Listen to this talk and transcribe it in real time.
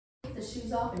the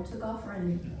shoes off and took off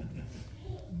running.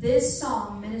 This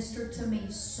song ministered to me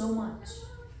so much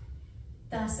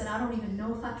that I said, I don't even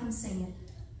know if I can sing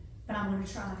it, but I'm going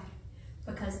to try,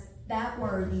 because that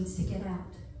word needs to get out.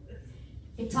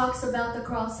 It talks about the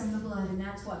cross and the blood, and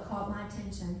that's what caught my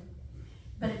attention.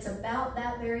 But it's about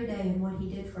that very day and what he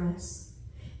did for us.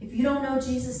 If you don't know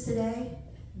Jesus today,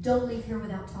 don't leave here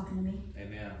without talking to me.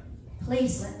 Amen.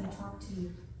 Please let me talk to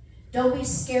you. Don't be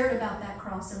scared about that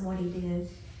cross and what he did.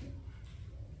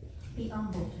 Be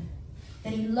humbled.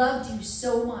 That he loved you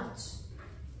so much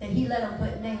that he let him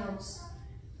put nails.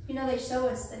 You know, they show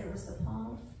us that it was the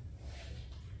palm.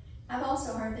 I've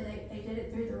also heard that they did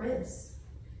it through the wrist.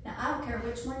 Now, I don't care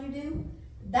which one you do.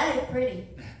 That ain't pretty.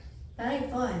 That ain't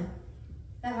fun.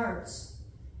 That hurts.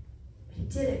 But he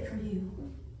did it for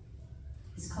you.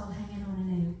 It's called hanging on a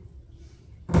nail.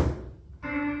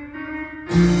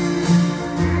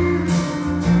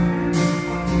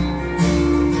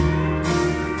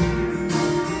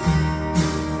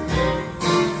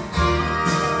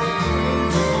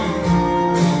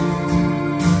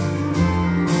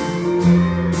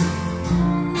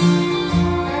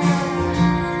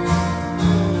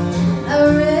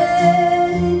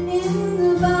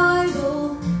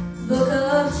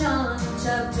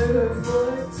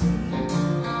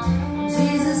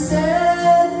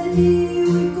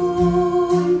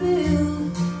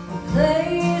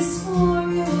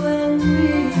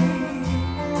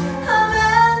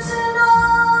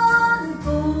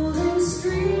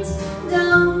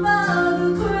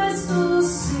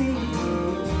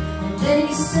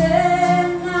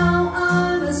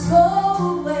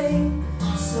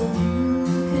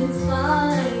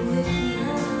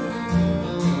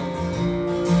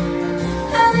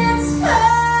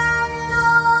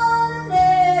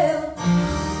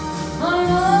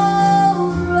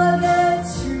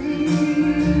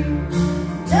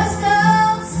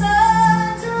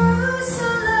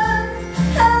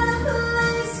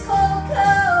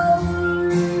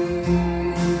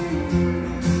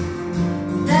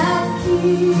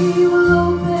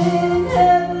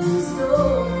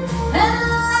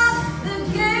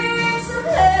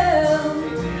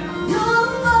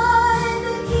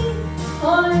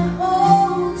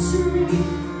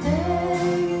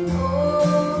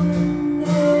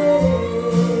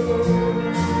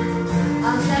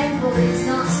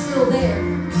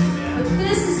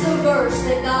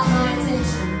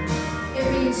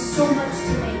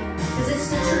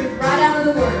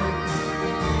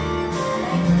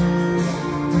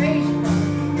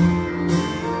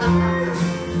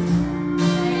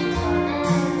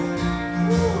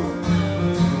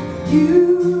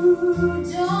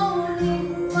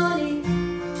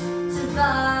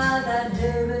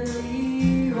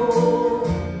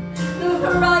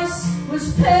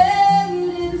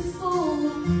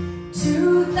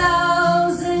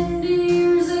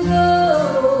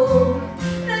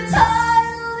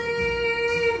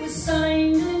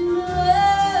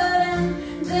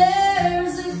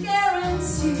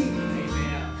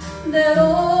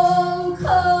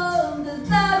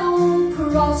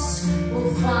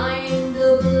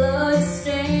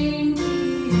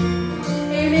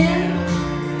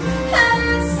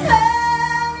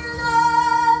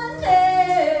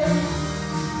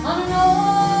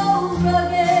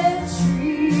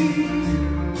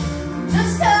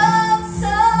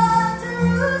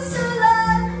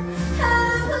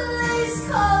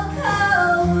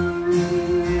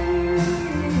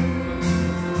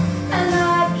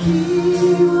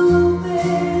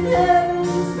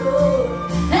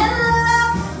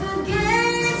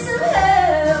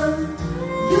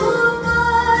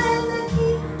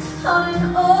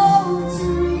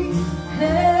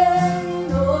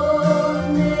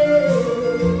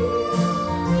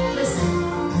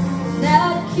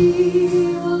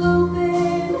 He will